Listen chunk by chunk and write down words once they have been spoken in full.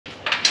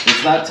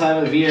It's that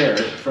time of year.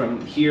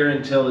 From here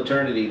until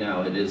eternity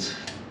now, it is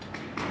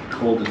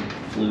cold and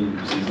flu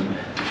season.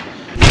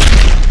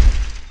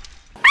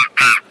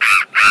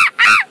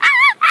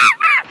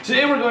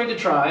 Today we're going to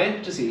try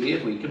to see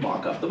if we can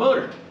mock up the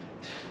motor.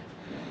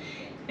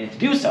 And to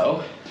do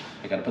so,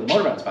 I gotta put the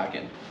motor mounts back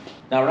in.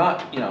 Now we're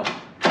not,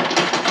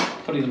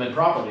 putting them in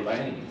properly by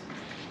any means.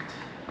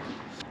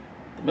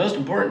 The most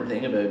important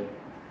thing about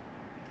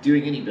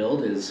doing any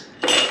build is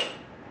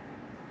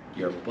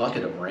your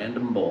bucket of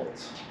random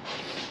bolts.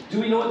 Do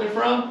we know what they're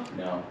from?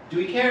 No. Do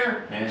we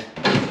care? Eh.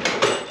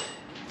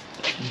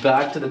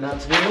 Back to the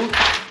nuts view.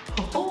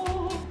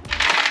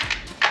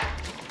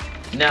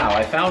 Now,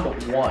 I found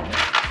one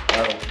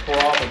that'll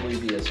probably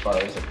be as far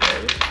as it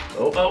goes.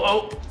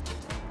 Oh.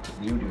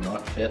 You do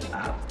not fit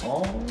at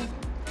all.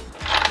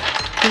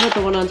 How about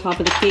the one on top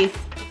of the case?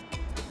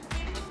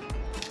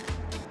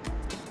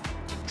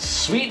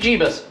 Sweet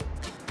Jeebus.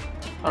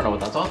 I don't know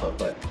what that's off of,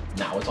 but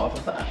now it's off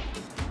of that.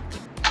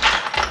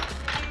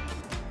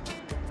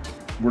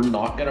 We're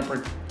not gonna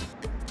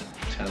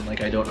pretend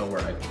like I don't know where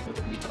I put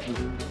the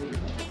Kneebilizer.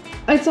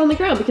 It's on the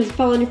ground because it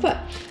fell on your foot.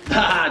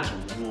 That's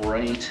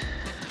right.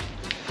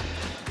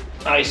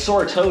 I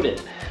sore-toed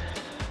it.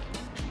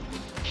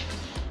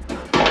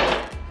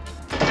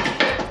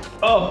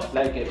 Oh,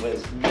 like it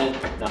was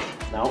meant.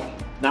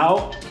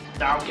 No,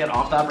 get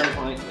off that brake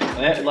line.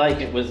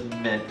 Like it was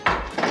meant.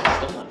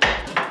 Still not.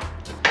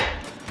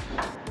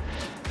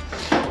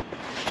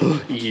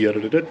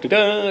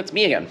 It's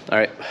me again. All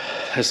right,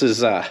 this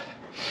is,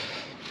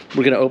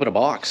 we're gonna open a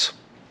box.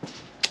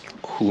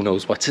 Who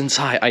knows what's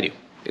inside? I do.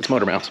 It's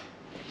motor mounts.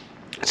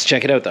 Let's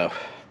check it out though.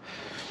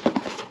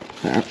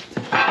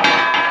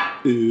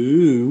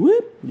 Ooh,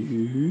 whoop,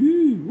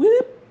 ooh,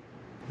 whoop.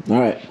 All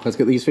right, let's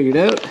get these figured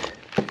out.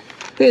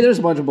 Hey, there's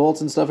a bunch of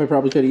bolts and stuff I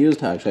probably could have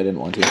used. Actually, I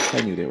didn't want to.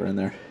 I knew they were in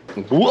there.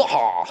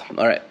 All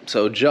right,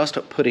 so just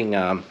putting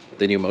the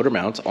new motor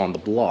mounts on the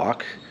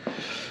block.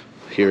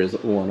 Here is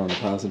one on the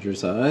passenger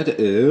side.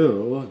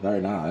 Ew,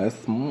 very nice.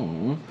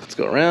 Let's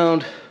go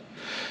around.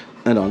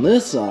 And on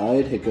this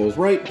side, it goes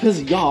right,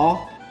 because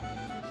y'all,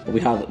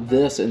 we have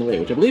this in the way,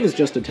 which I believe is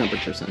just a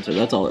temperature sensor.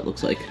 That's all it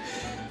looks like.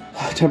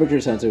 Temperature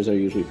sensors are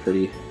usually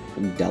pretty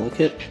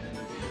delicate.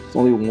 There's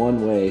only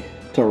one way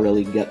to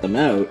really get them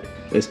out,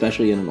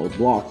 especially in an old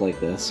block like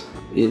this,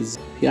 is,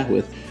 yeah,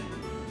 with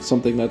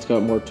something that's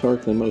got more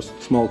torque than most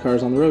small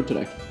cars on the road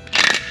today.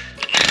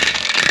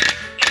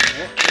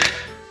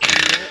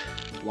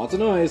 Lots of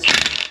noise.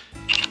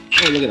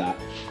 Oh, look at that.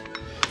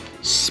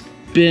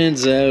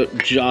 Spins out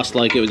just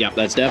like it was. Yeah,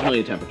 that's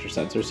definitely a temperature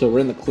sensor. So we're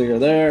in the clear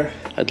there.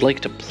 I'd like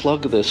to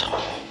plug this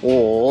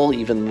hole,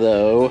 even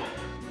though...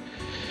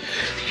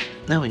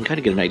 Now we can kind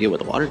of get an idea what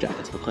the water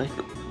jackets look like.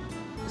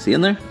 See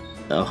in there?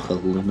 Oh,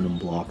 aluminum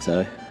blocks,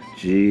 eh?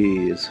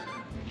 Jeez.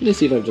 Let me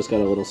see if I've just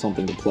got a little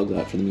something to plug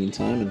that for the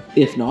meantime. And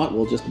if not,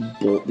 we'll just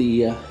bolt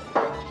the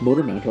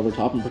motor mount over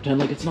top and pretend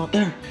like it's not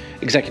there.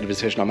 Executive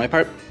decision on my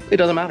part. It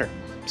doesn't matter.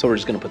 So we're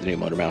just going to put the new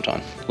motor mount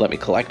on. Let me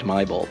collect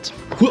my bolts.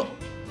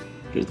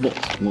 Here's the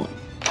bolts. 1.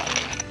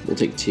 We'll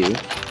take 2,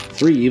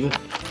 3,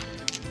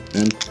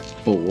 and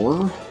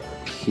 4.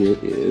 Here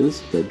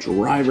is the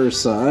driver's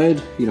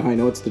side. You know how I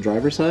know it's the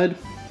driver's side?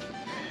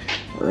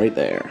 Right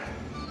there.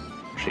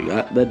 She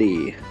got the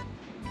D.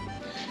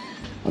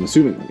 I'm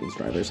assuming that means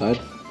driver's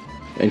side.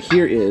 And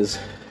here is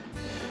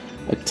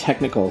a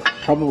technical,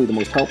 probably the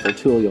most helpful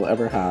tool you'll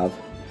ever have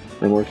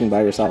when working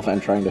by yourself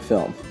and trying to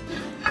film.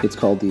 It's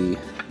called the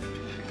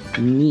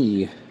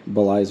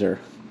Kneebilizer.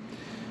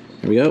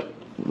 Here we go.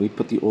 We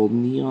put the old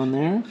knee on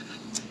there.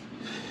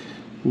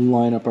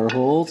 Line up our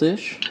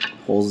holes-ish.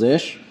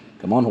 Holes-ish.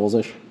 Come on,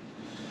 holes-ish.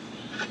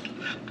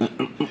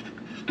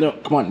 No,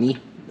 come on, knee.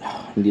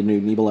 We need a new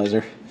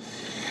Kneebilizer.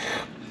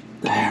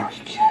 There we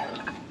go.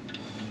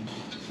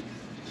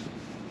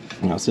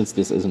 Now, since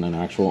this isn't an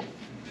actual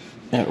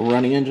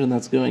running engine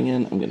that's going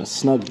in, I'm going to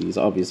snug these,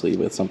 obviously,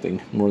 with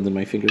something more than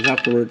my fingers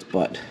afterwards,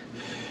 but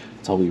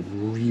that's all we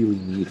really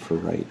need for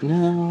right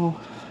now.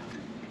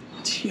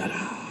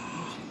 Ta-da!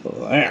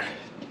 There.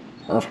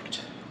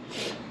 Perfect.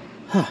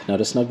 Now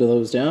to snug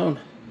those down,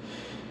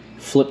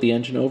 flip the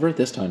engine over,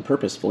 this time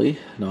purposefully,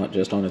 not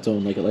just on its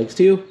own like it likes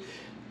to,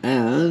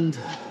 and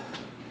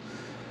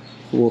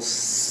we'll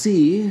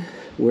see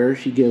where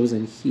she goes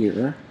in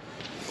here.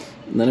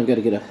 And then I've got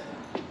to get a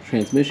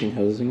transmission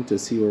housing to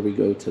see where we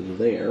go to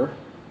there.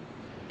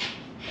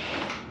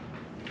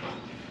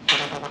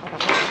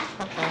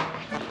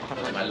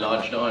 Am I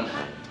lodged on?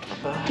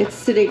 It's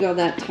sitting on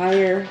that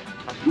tire.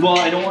 Well,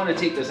 I don't want to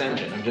take this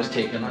engine. I'm just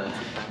taking the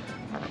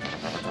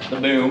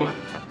boom.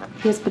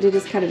 Yes, but it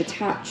is kind of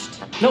attached.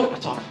 No,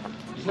 it's off.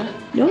 Isn't it?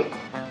 Nope.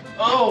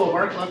 Oh,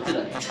 Mark left it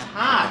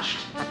attached.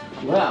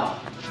 Well,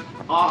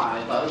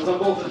 I thought it was a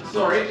bolted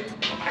story.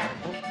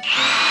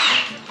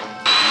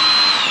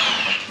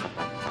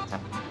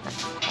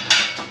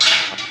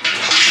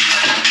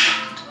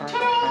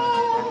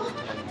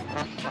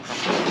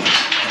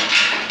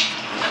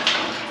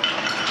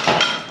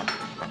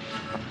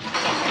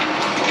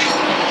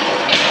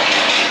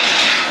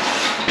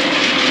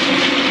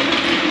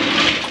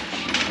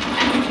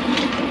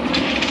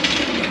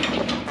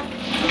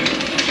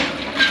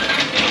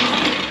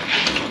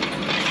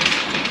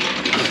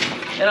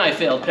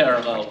 failed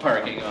parallel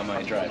parking on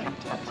my driving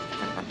test.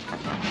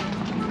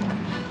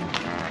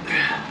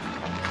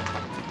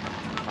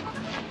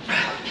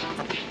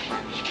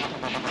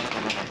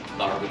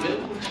 There we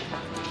go.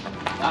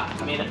 Ah,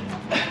 I made it.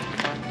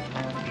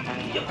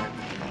 Yep,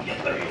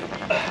 there you go. There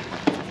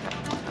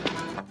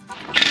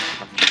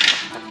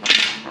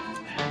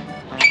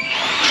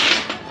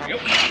you go.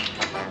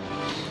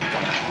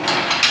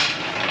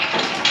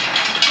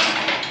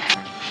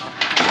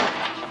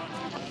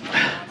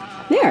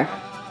 There.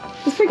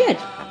 That's pretty good.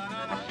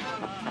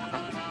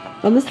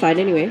 On this side,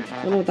 anyway.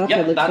 I don't know what that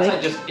side looks that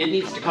like. side it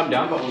needs to come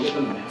down, but we'll get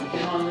the mountain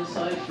on this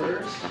side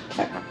first.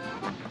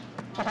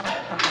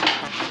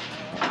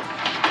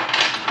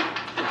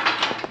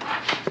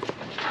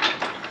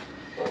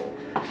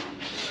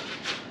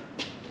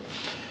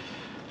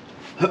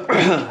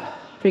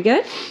 Pretty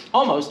good?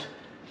 Almost.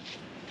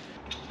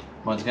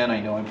 Once again, I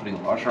know I'm putting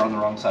the washer on the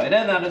wrong side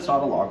and that it's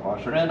not a log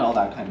washer and all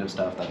that kind of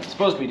stuff that I'm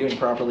supposed to be doing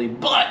properly,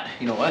 but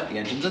you know what? The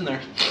engine's in there.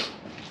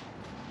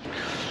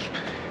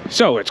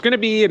 So it's going to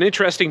be an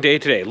interesting day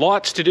today.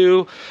 Lots to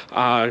do,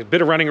 a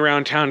bit of running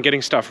around town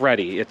getting stuff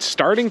ready. It's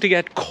starting to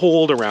get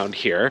cold around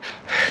here.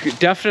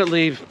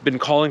 Definitely been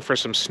calling for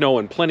some snow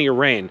and plenty of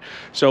rain.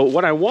 So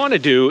what I want to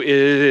do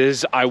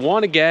is I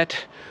want to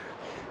get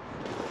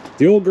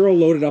the old girl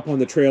loaded up on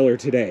the trailer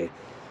today.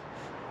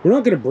 We're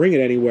not going to bring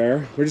it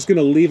anywhere. We're just going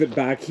to leave it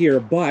back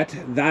here, but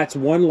that's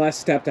one less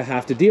step to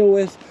have to deal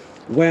with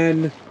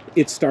when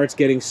it starts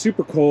getting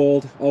super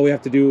cold. All we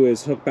have to do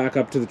is hook back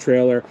up to the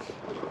trailer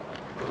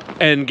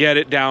and get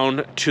it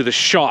down to the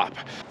shop.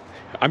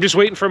 I'm just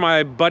waiting for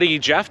my buddy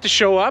Jeff to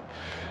show up.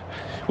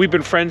 We've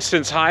been friends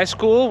since high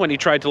school when he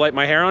tried to light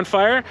my hair on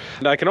fire,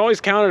 and I can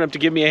always count on him to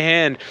give me a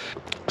hand.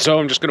 So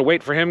I'm just gonna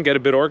wait for him, get a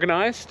bit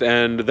organized,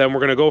 and then we're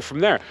gonna go from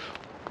there.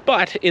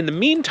 But in the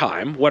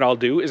meantime, what I'll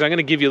do is I'm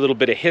gonna give you a little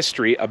bit of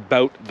history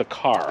about the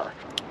car.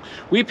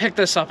 We picked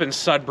this up in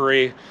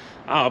Sudbury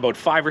about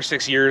 5 or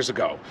 6 years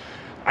ago.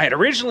 I had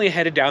originally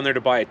headed down there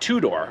to buy a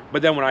 2-door,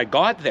 but then when I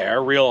got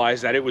there,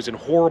 realized that it was in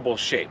horrible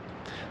shape.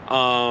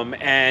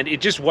 And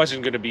it just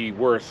wasn't going to be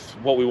worth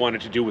what we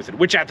wanted to do with it,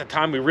 which at the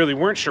time we really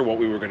weren't sure what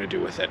we were going to do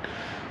with it.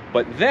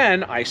 But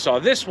then I saw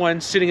this one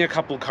sitting a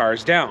couple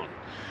cars down,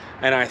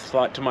 and I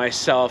thought to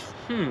myself,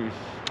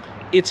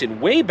 it's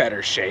in way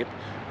better shape.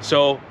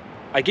 So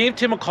I gave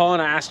Tim a call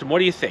and I asked him, what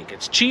do you think?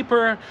 It's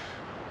cheaper,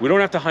 we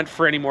don't have to hunt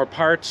for any more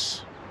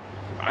parts,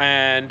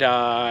 and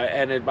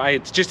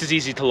it's just as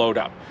easy to load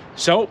up.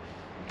 So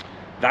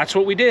that's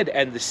what we did,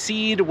 and the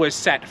seed was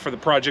set for the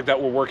project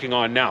that we're working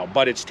on now,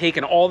 but it's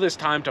taken all this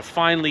time to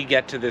finally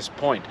get to this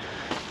point.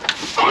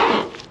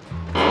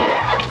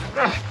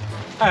 I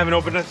haven't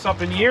opened this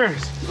up in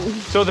years.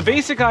 So the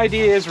basic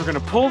idea is we're gonna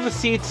pull the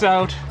seats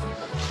out.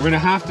 We're gonna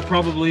have to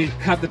probably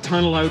cut the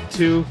tunnel out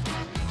too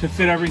to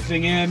fit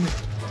everything in.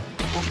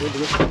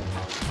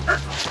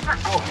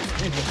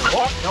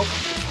 Nope,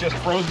 just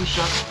frozen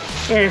shut.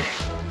 There,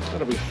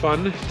 that'll be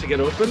fun to get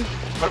open.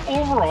 But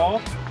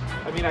overall,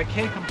 I mean, I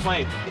can't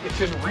complain.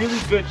 It's in really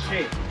good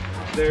shape.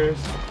 There's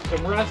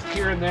some rust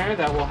here and there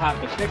that we'll have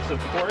to fix, of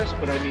course,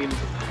 but I mean,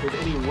 with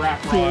any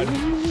wrap rod,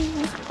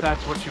 if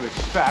that's what you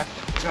expect.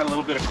 Got a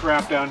little bit of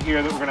crap down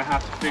here that we're gonna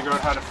have to figure out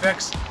how to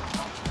fix.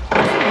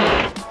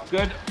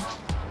 Good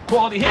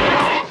quality hit.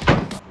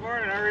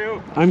 Morning, how are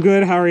you? I'm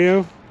good, how are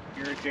you?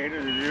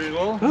 Irritated as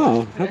usual.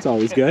 Oh, that's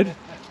always good.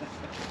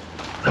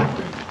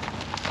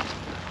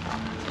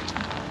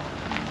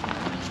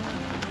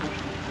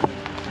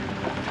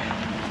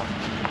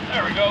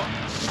 There we go.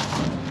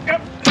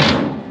 Yep.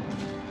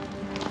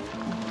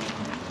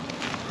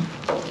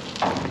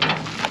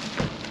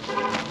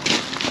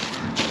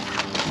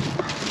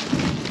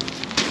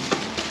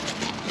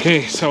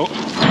 Okay, so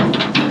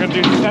we're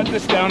gonna set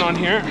this down on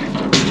here.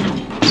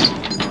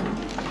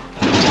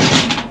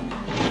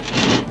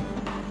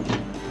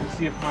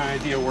 See if my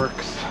idea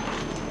works.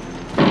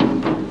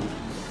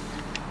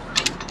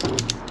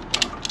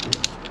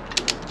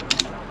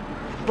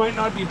 Might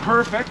not be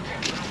perfect,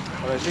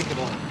 but I think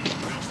it'll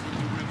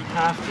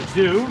have to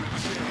do.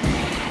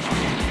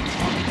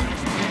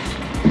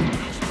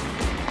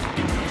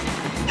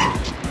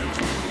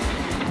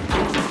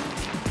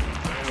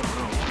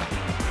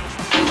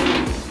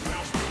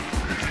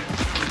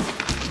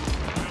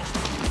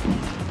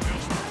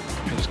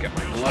 I'll just get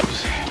my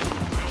gloves.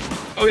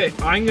 Okay,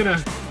 I'm gonna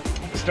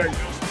start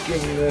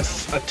giving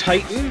this a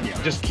tighten.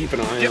 Just keep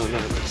an eye on the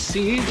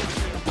seed.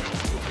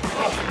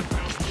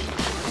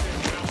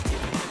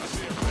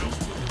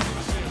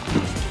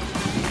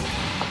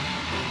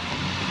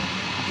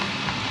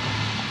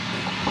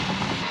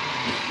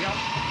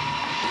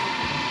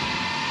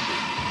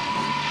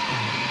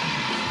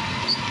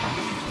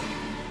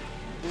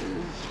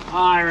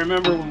 I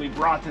remember when we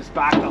brought this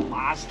back the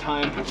last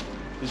time, it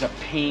was a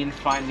pain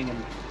finding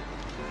an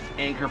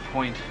anchor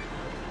point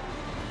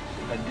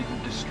that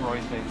didn't destroy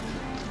things.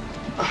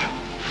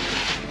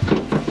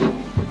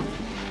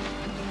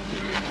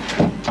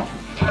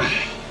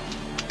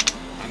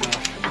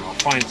 I'll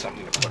find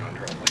something to put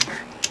under it later.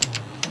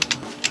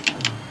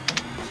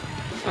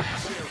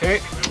 Okay,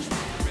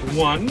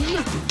 1.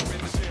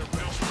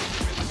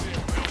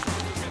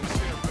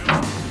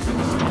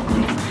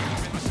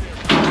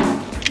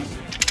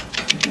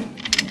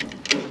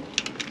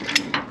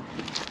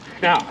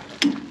 Now,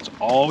 it's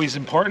always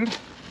important.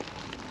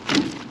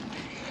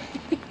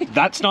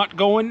 That's not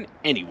going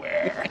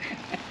anywhere.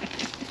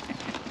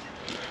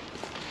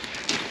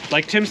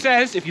 Like Tim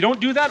says, if you don't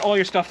do that, all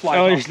your stuff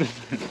flies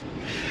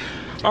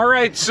off. All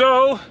right,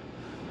 so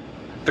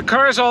the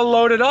car's all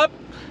loaded up.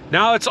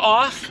 Now it's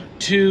off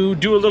to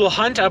do a little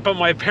hunt up at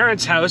my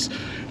parents' house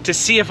to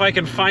see if I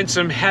can find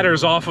some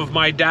headers off of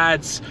my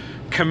dad's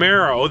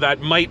Camaro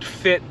that might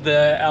fit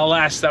the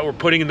LS that we're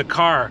putting in the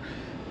car.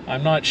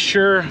 I'm not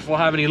sure if we'll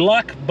have any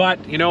luck,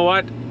 but you know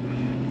what?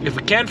 If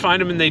we can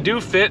find them and they do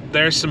fit,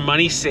 there's some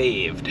money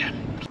saved.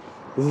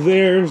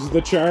 There's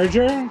the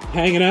Charger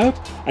hanging out.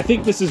 I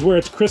think this is where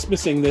it's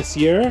Christmasing this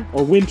year,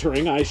 or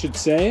wintering, I should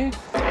say.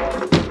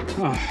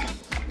 Oh.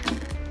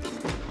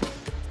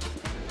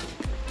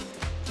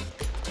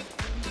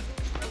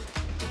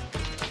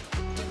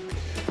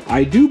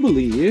 I do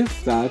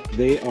believe that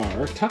they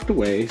are tucked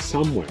away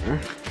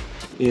somewhere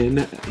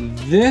in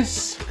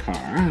this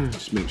car.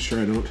 Just make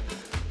sure I don't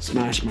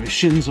smash my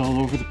shins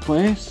all over the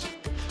place.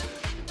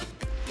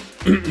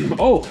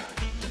 Oh,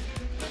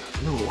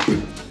 no.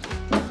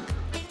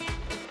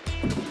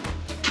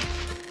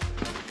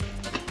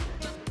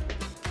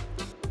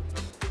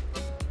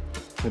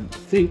 I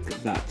think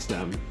that's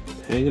them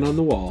hanging on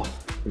the wall.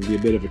 It'll be a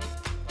bit of a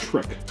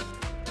trick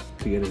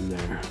to get in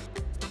there,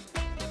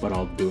 but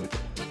I'll do it.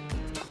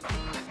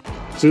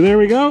 So there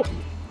we go.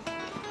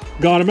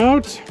 Got them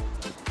out.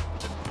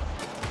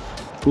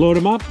 Load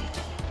them up.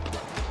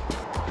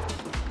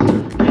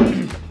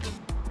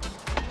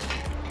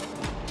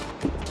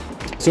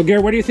 So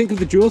Garrett, what do you think of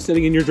the Jewel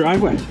sitting in your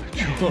driveway?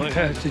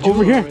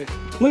 Over here.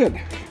 Right. Look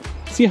at,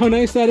 see how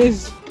nice that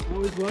is? I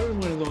always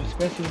wanted one of those,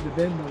 especially the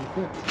bend on the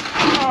foot.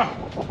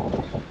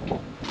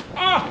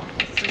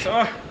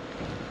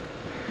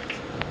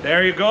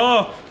 There you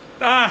go.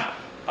 I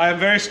am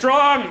very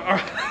strong.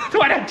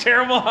 What a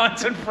terrible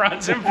Hans and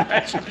Franz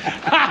impression.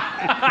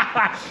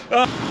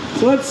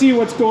 So let's see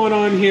what's going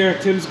on here.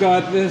 Tim's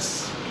got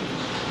this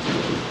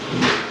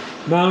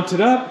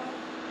mounted up.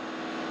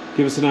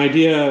 Give us an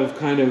idea of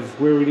kind of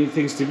where we need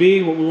things to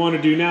be. What we want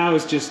to do now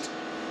is just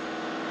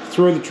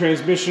throw the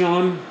transmission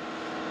on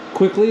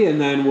quickly,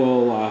 and then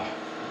we'll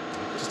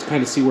just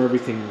kind of see where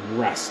everything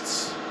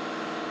rests.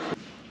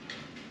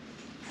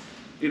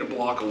 Need a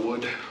block of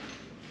wood.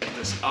 Get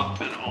this up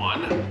and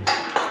on.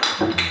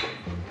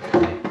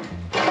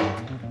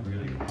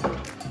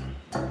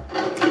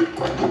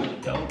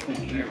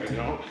 There we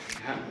go.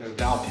 The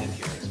dowel pin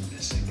here is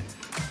missing.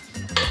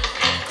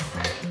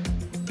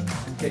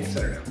 Okay,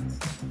 set her down.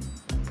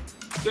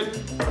 Good.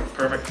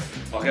 Perfect.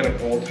 I'll get a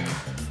bolt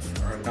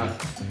or a nut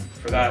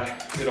for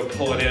that. It'll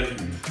pull it in.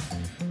 And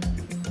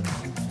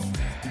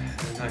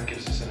that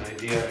gives us an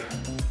idea of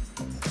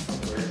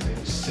where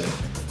things sit.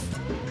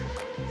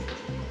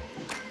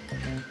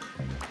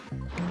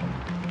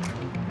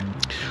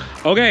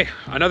 Okay,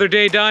 another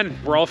day done.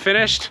 We're all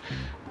finished.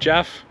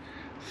 Jeff,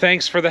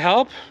 thanks for the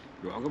help.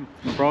 You're welcome.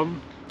 No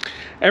problem.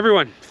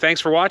 Everyone,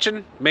 thanks for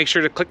watching. Make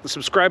sure to click the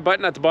subscribe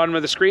button at the bottom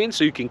of the screen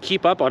so you can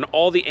keep up on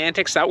all the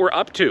antics that we're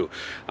up to.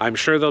 I'm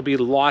sure there'll be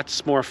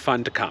lots more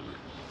fun to come.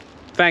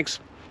 Thanks.